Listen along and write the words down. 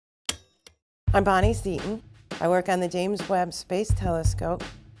I'm Bonnie Seaton. I work on the James Webb Space Telescope,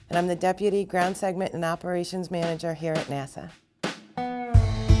 and I'm the Deputy Ground Segment and Operations Manager here at NASA.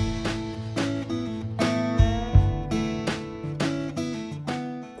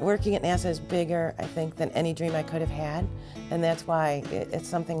 Working at NASA is bigger, I think, than any dream I could have had, and that's why it's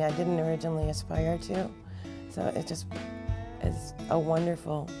something I didn't originally aspire to. So it just is a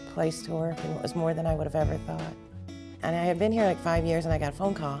wonderful place to work, and it was more than I would have ever thought. And I had been here like 5 years, and I got a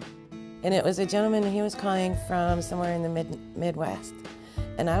phone call. And it was a gentleman, and he was calling from somewhere in the Midwest.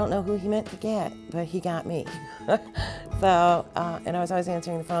 And I don't know who he meant to get, but he got me. So, and I was always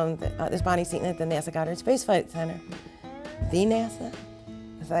answering the phone. This is Bonnie Seaton at the NASA Goddard Space Flight Center. The NASA?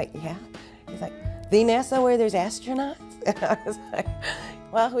 I was like, yeah. He's like, the NASA where there's astronauts? And I was like,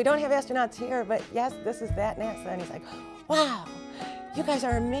 well, we don't have astronauts here, but yes, this is that NASA. And he's like, wow, you guys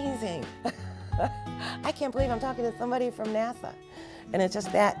are amazing. I can't believe I'm talking to somebody from NASA. And it's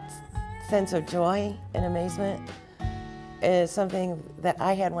just that sense of joy and amazement is something that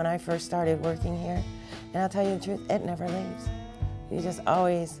I had when I first started working here. And I'll tell you the truth, it never leaves. You just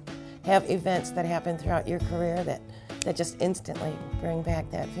always have events that happen throughout your career that just instantly bring back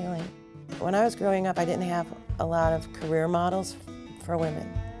that feeling. When I was growing up, I didn't have a lot of career models for women.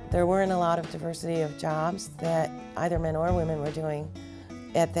 There weren't a lot of diversity of jobs that either men or women were doing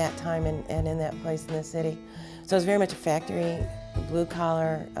at that time and in that place in the city. So it was very much a factory,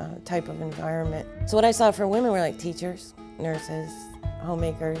 blue-collar type of environment. So what I saw for women were like teachers, nurses,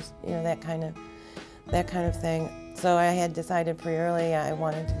 homemakers, you know, that kind of thing. So I had decided pretty early I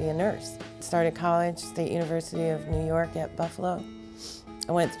wanted to be a nurse. Started college, State University of New York at Buffalo.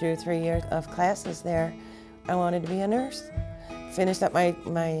 I went through 3 years of classes there. I wanted to be a nurse. Finished up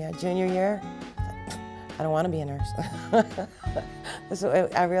my junior year. I don't want to be a nurse. So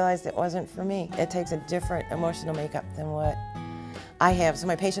I realized it wasn't for me. It takes a different emotional makeup than what I have. So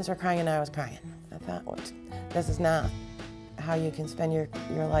my patients were crying and I was crying. I thought, well, this is not how you can spend your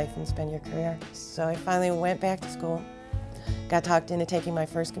life and spend your career. So I finally went back to school, got talked into taking my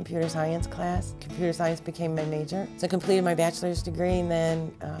first computer science class. Computer science became my major. So I completed my bachelor's degree and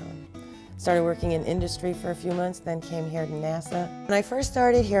then started working in industry for a few months, then came here to NASA. When I first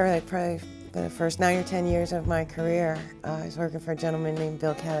started here, like probably for the first 9 or 10 years of my career, I was working for a gentleman named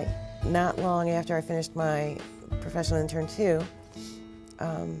Bill Kelly. Not long after I finished my professional intern 2,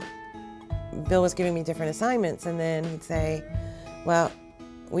 Bill was giving me different assignments, and then he'd say, well,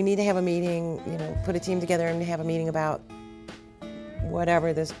 we need to have a meeting, you know, put a team together and have a meeting about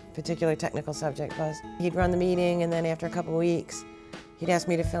whatever this particular technical subject was. He'd run the meeting, and then after a couple of weeks, he'd ask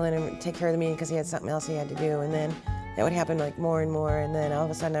me to fill in and take care of the meeting because he had something else he had to do, and then that would happen like more and more, and then all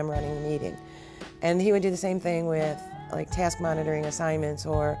of a sudden I'm running the meeting. And he would do the same thing with like task monitoring assignments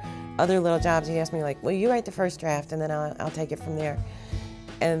or other little jobs. He'd ask me like, well, you write the first draft and then I'll take it from there.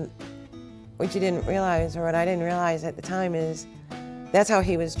 And what you didn't realize, or what I didn't realize at the time, is that's how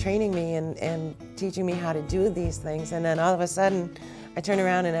he was training me and teaching me how to do these things. And then all of a sudden I turned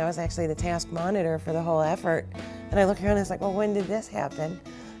around and I was actually the task monitor for the whole effort. And I look around and it's like, well, when did this happen?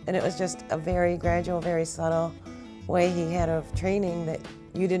 And it was just a very gradual, very subtle way he had of training that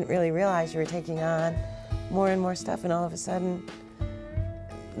you didn't really realize you were taking on more and more stuff, and all of a sudden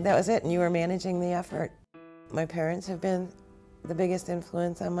that was it, and you were managing the effort. My parents have been the biggest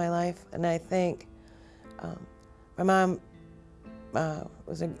influence on my life, and I think my mom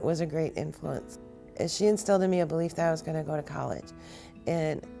was a great influence. She instilled in me a belief that I was going to go to college,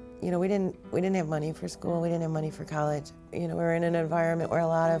 and you know, we didn't have money for school, we didn't have money for college. You know, we were in an environment where a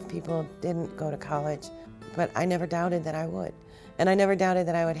lot of people didn't go to college. But I never doubted that I would. And I never doubted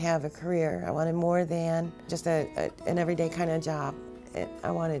that I would have a career. I wanted more than just an everyday kind of job.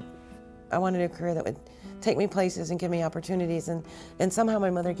 I wanted a career that would take me places and give me opportunities. And somehow my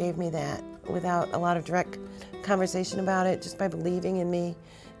mother gave me that without a lot of direct conversation about it, just by believing in me.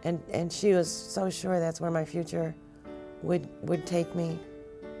 And she was so sure that's where my future would take me,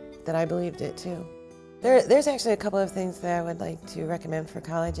 that I believed it too. There's actually a couple of things that I would like to recommend for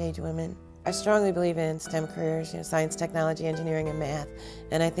college-age women. I strongly believe in STEM careers, you know, science, technology, engineering, and math,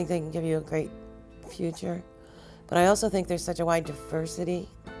 and I think they can give you a great future. But I also think there's such a wide diversity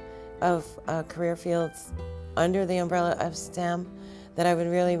of career fields under the umbrella of STEM that I would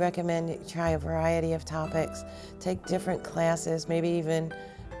really recommend you try a variety of topics, take different classes, maybe even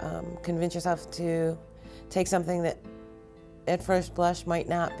convince yourself to take something that at first blush might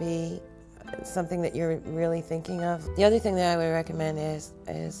not be something that you're really thinking of. The other thing that I would recommend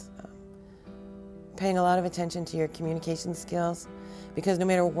is paying a lot of attention to your communication skills, because no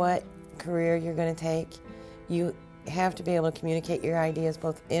matter what career you're going to take, you have to be able to communicate your ideas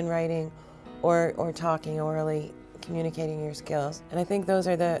both in writing or talking orally communicating your skills. And I think those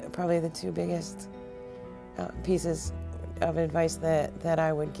are probably the two biggest pieces of advice that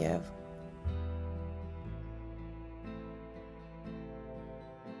I would give.